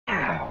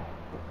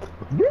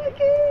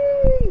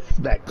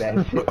back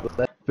that shit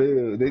left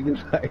field.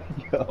 Niggas like,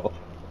 yo,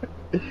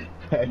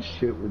 that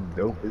shit was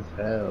dope as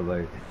hell.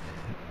 Like,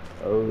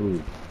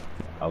 oh,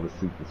 I was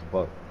super as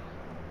fuck.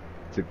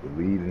 Took the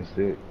lead and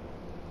shit.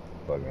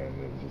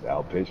 Fucking just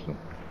outpitched him.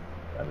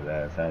 Got his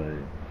ass out of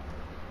there.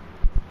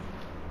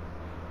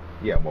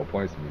 He had more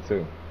points than me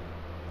too.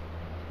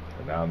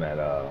 And now I'm at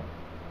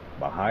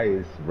my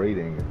highest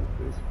rating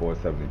is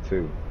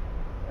 472,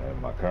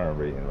 and my current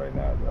rating right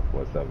now is at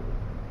 470.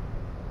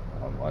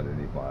 I'm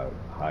underneath my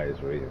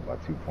highest rating by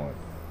 2 points.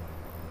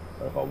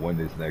 But if I win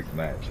this next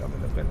match, I'm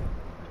independent.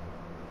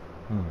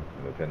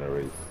 Independent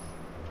race.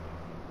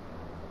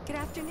 Good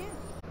afternoon.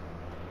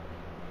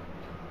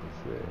 Let's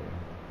see.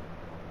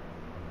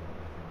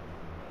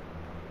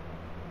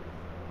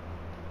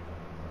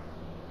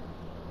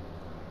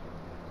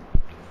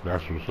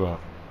 That's what's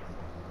up.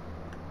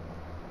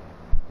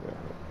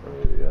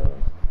 Yeah,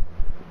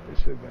 this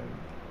shit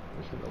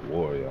a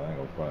war, yo. I ain't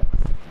gonna front.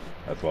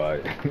 That's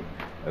why,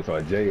 that's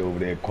why Jay over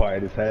there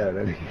quiet as hell.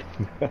 That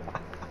nigga,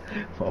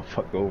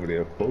 motherfucker over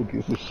there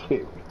focused and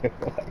shit.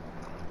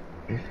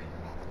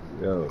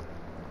 Yo,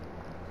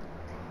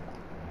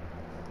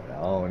 I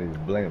don't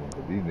even blame them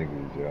for these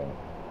niggas, yo.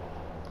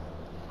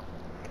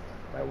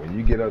 Like when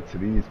you get up to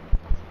these,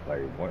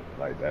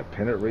 like that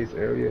pennant race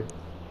area,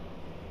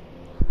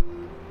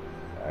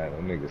 man,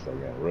 them niggas start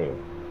getting real.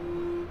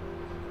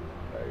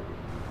 Like,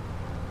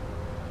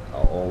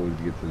 I'll always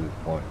get to this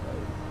point,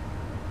 like,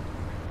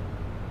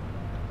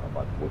 I'm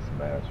about to whoop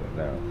some ass right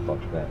now.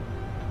 Fuck that.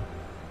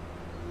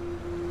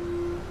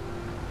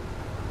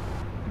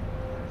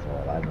 That's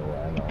all I know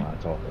how to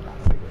talk about,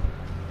 nigga.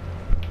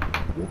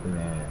 Whooping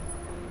ass.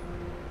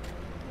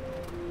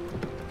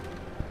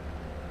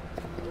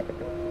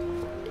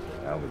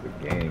 That was a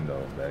game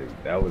though,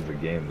 that was a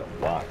game to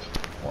watch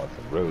on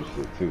some real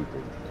shit too,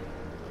 cause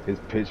his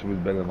pitch was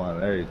better than mine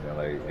and everything,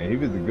 like, and he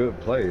was a good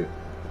player.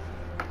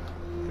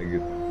 Nigga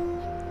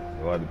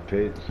knew how to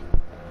pitch,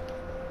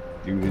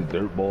 do his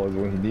dirt balls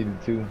when he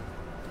needed to,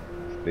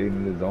 stayed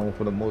in the zone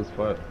for the most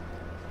part. You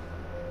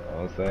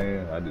know what I'm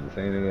saying? I did the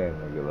same thing that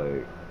nigga,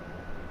 like,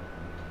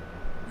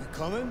 you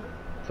coming?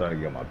 Trying to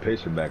get my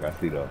pitching back. I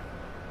see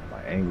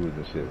my angles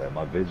and shit, like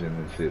my vision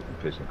and shit, the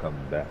pitching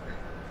coming back.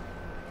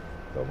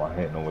 So my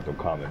hitting on with them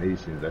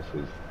combinations, that's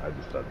just, I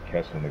just started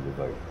catching niggas,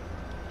 like,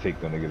 take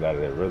them niggas out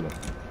of their rhythm.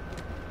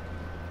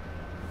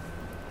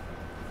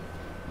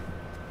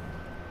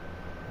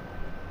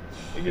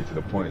 It get to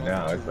the point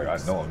now, it's like I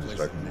know I'm just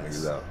striking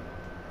these niggas out.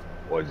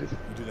 Or just you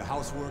do the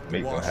housework,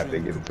 make them have to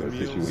get into a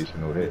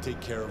situational hit. Take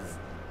care of.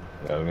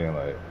 You know what I mean?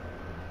 Like,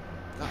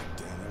 God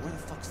damn it, where the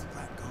fuck's the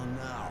brat gone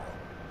now?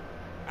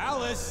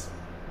 Alice!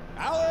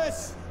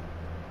 Alice!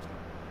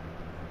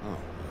 Oh,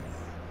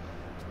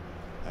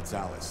 that's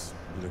Alice.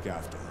 You look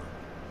after her.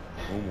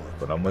 Homework.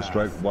 but I'm gonna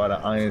strike while the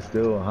iron's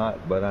still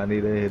hot, but I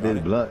need to hit this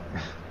blunt.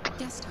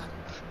 Yes, Todd.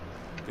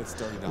 Get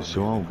started on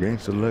Show on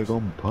gangster leg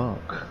on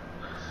punk.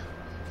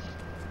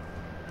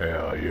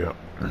 Hell yeah.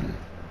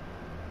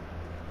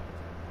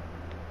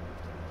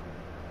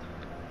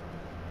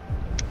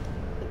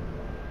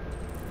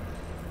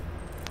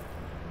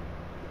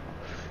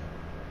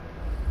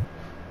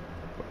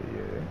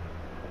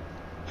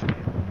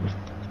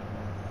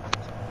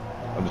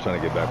 I'm just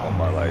trying to get back on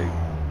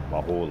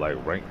my whole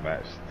rank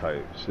match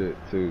type shit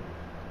too.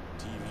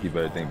 Keep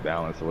everything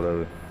balanced or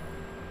whatever.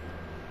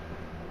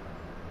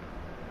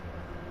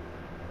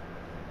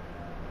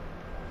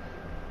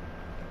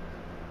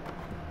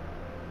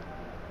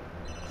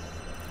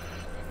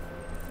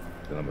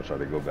 Then I'm gonna try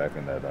to go back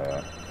in that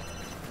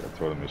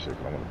tournament shit,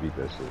 cause I wanna beat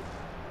that shit.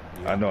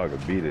 I know I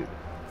could beat it.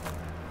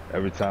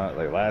 Every time,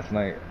 like last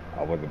night,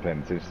 I wasn't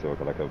paying attention to it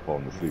cause I kept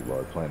falling asleep while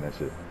I was playing that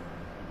shit.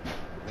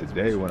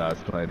 Today when I was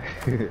playing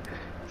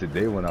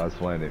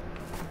it,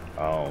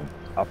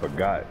 I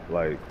forgot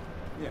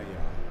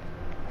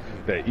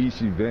that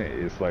each event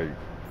is like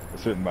a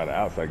certain amount of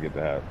outs I get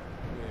to have.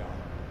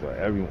 So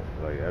every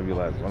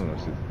last one of them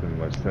shits pretty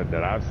much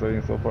that I've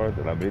seen so far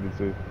that I made it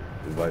to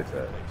is like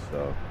that.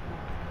 So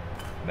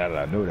now that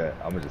I know that,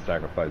 I'm gonna just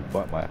sacrifice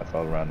bunt my ass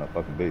all around the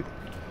fucking base.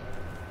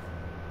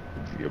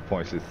 Your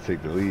points just to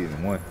take the lead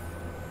in one.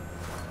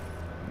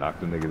 Knock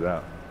the niggas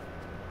out.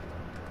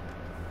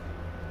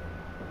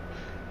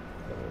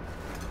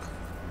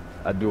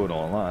 I do it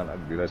online. I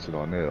can do that shit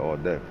on there all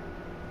day.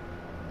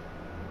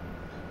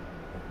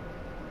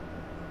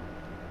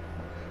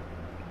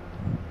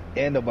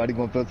 And nobody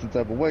gonna feel some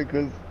type of way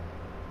because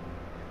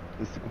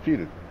it's the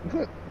computer.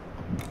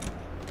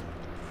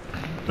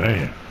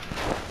 Damn.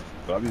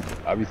 But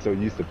I be so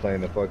used to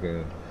playing the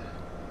fucking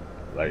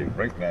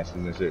rank matches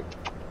and shit.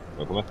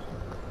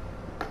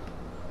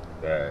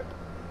 That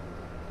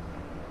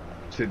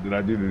shit that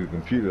I do to the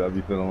computer, I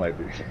be feeling like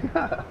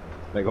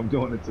like I'm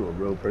doing it to a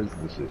real person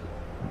and shit.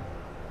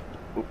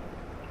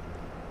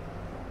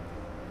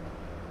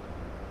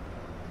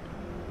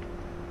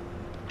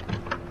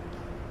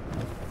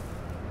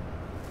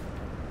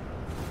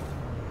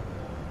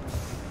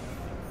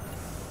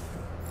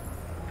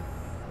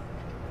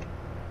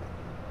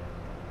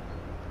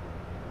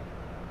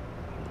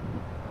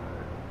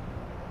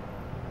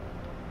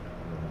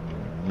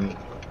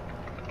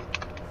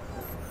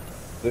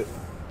 Sit.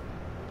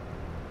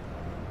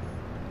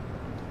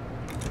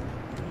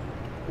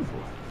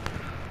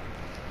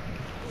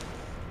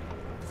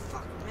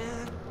 Fuck,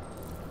 man.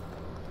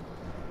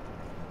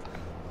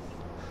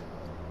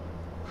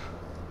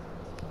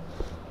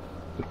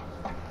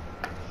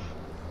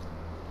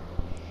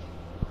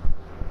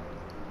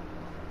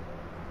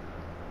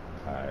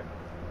 Alright,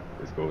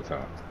 it's go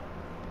time.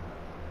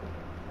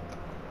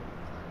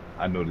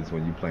 I noticed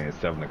when you playing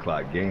 7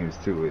 o'clock games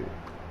too,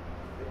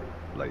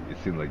 it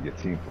seems like your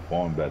team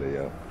perform better,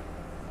 yo.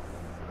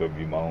 Could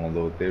be my own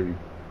little theory,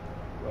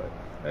 but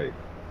hey,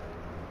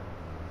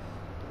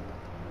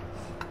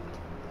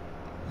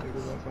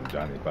 niggas on some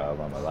Johnny Five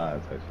on the line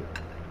type shit.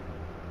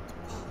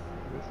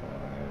 This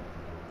one,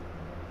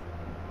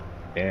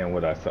 and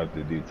what I start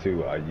to do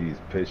too, I use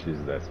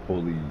pitches that's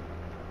fully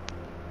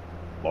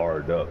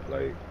barred up.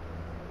 Like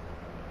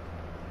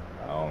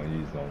I don't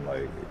use them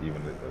like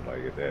even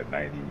if they're at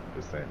 90%,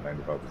 95%.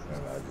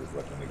 I just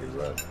let the niggas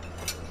rest.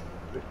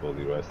 They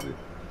fully rested.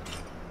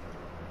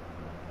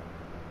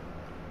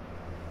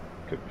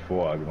 Cause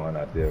before I was going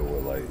out there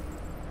with like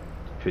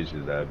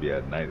pitches that'd be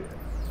at 90.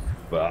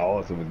 But I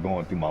also was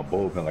going through my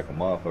bullpen like a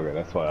motherfucker.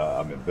 That's why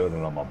I've been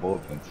building on my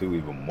bullpen too,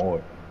 even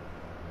more.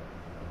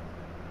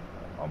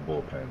 My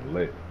bullpen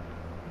lit.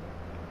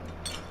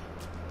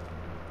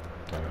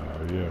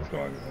 Yeah.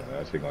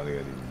 That shit gonna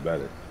get even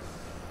better.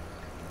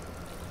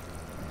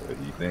 But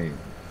you think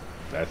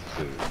that's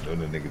the shit, those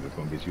the niggas that's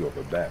gonna get you up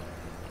at bat.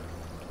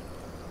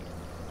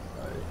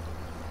 Like,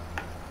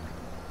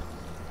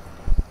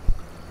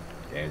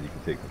 and you can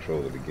take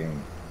control of the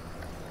game.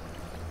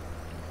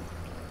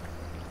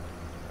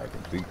 I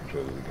complete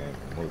control of the game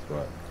for the most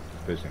part.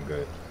 Pitching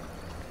good.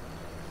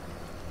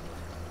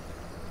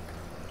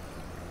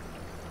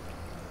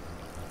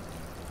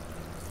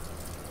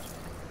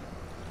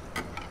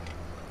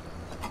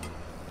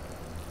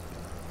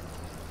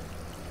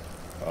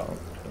 Oh,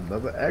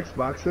 another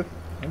Xboxer.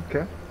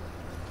 Okay.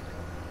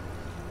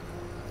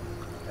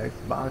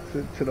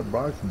 Xboxer to the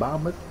Bronx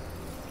Bombers.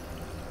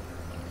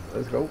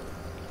 Let's go.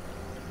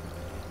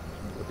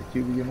 With the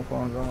QB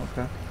uniforms on,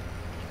 okay.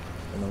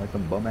 And like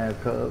some bum ass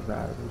Cubs.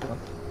 Alright, let's go.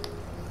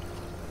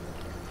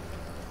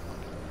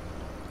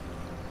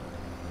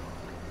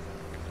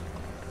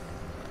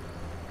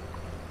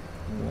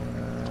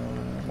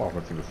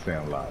 Welcome to the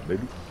Sandlot,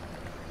 baby.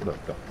 What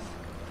up, though?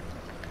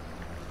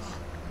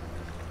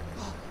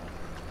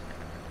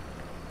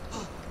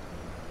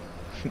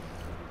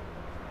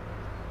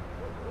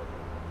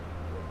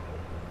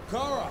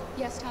 Kara,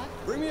 Yes, Todd?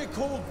 bring me a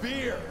cold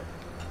beer.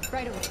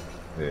 Right away.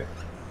 Yeah.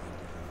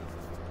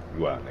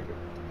 You out, nigga.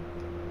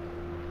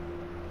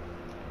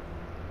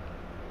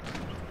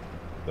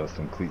 Dust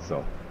some cleats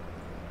off.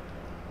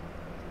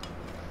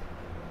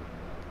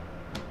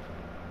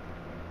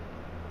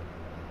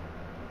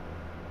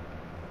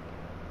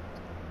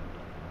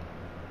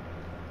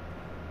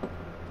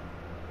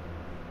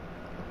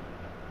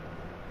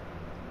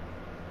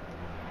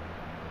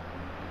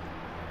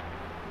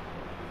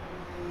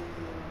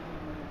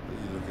 What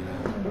are you looking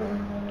at?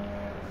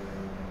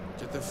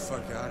 Get the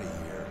fuck out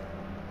of here.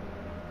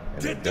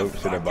 And the Get the dope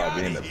shit fuck about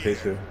being outta a here.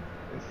 pitcher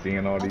and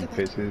seeing all these get back.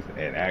 pitches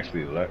and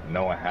actually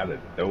knowing how to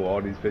throw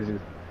all these pitches,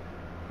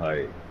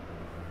 like,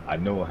 I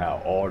know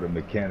how all the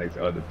mechanics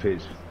of the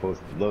pitch is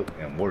supposed to look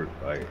and work.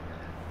 Like,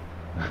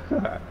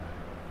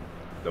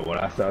 so when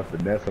I start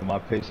finessing my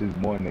pitches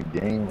more in the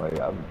game, like,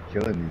 I'll be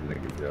killing these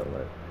niggas, yo.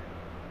 Like,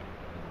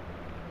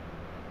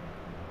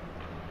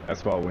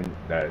 that's why when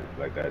that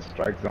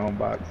strike zone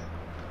box,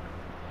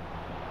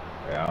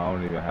 like, I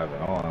don't even have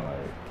it on.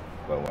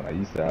 Like, but when I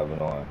used to have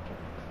it on,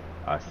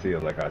 I see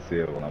it like I see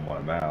it when I'm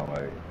on the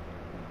mound.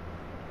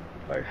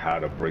 Like how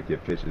to break your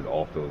pitches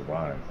off those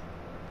lines,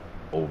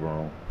 over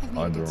them, I've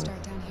made a under good them,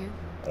 start down here.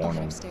 I'll on head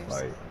them. upstairs.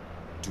 Like,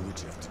 Do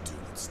what you have to do.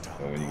 Let's stop.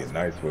 and when you get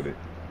nice with it,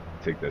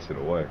 take that shit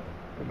away.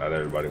 But not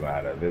everybody gonna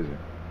have that vision.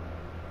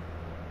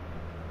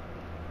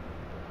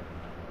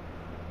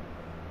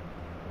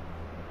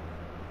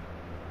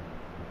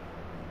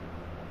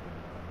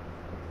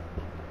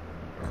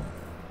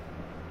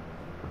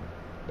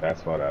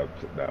 That's why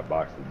that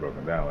box is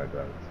broken down like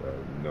that. So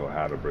you know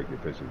how to break your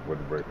pitches, where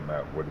to break them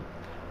out, where to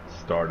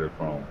start it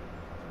from,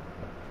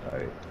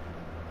 like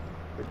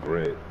the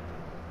grid.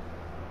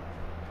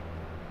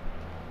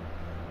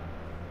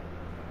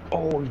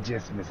 Oh, you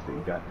just missed it.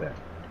 You got that.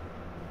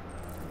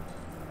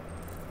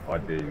 Oh, I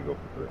dare you to go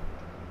for 3.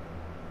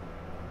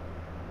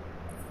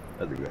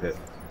 That's a good hit.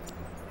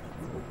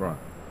 Go front.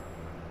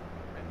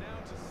 And now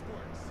to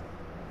sports.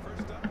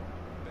 First up,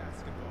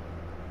 basketball.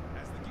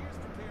 As the Gears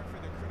prepare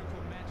for their critical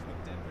match with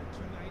Denver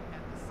tonight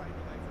at the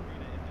CyberLife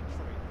Arena in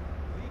Detroit,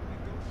 league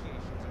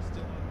negotiations are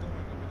still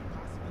ongoing over the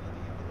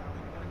possibility of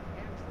allowing one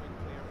Android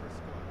player per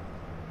squad.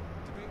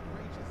 Debate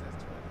rages as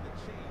to whether the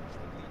change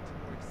would lead to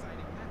more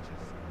exciting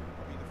matches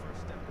or be the first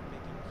step in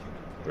making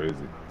human players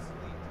Crazy.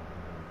 obsolete.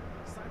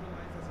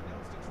 CyberLife has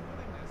announced its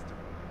willingness to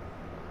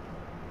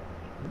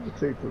You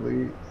take the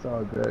lead. It's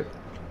all good.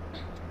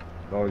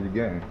 It's all you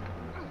getting.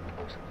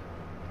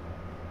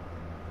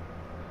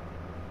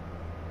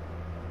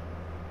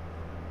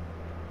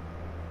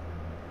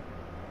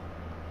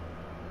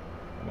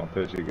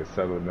 until she gets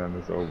settled down.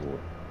 It's over with.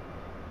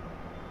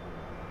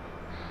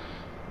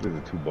 This is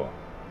a 2-ball.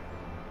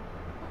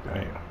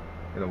 Damn.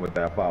 You know, with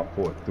that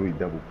 5-4-3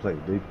 double play,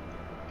 baby.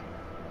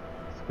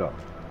 Let's go.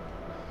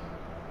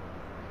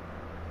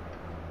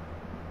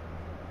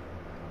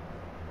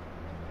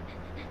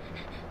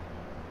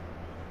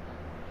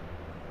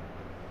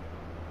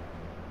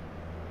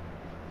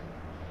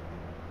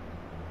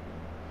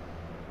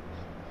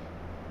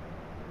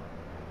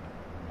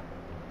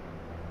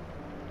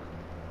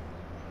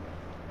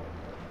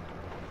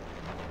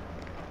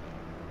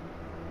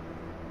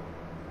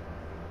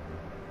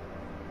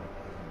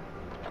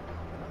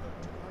 Another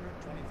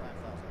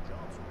 225,000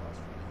 jobs were lost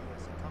from the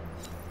U.S. economy.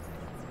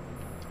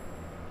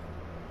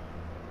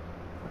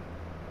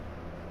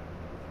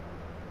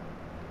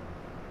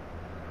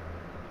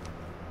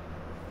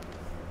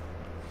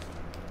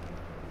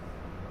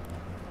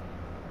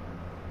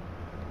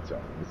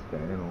 Turn this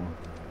fan on.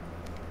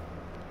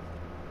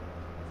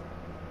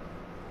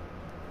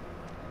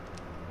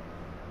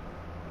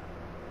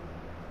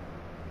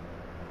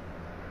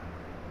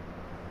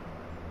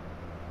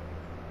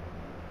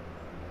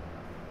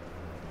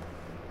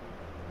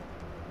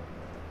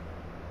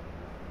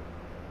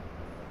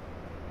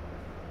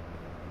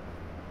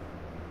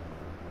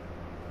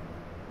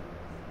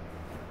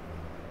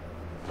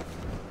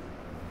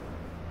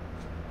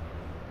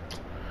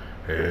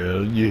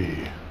 Hell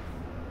yeah.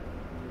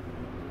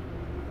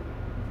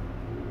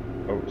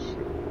 Oh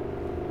shit.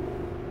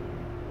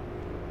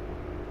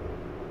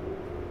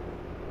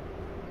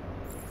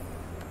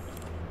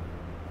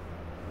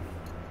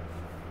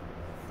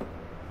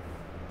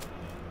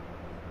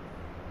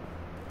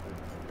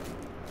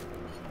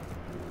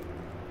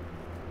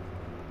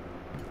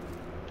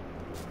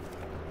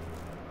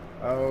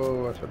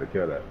 Oh, I tried to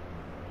kill that.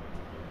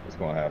 What's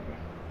gonna happen?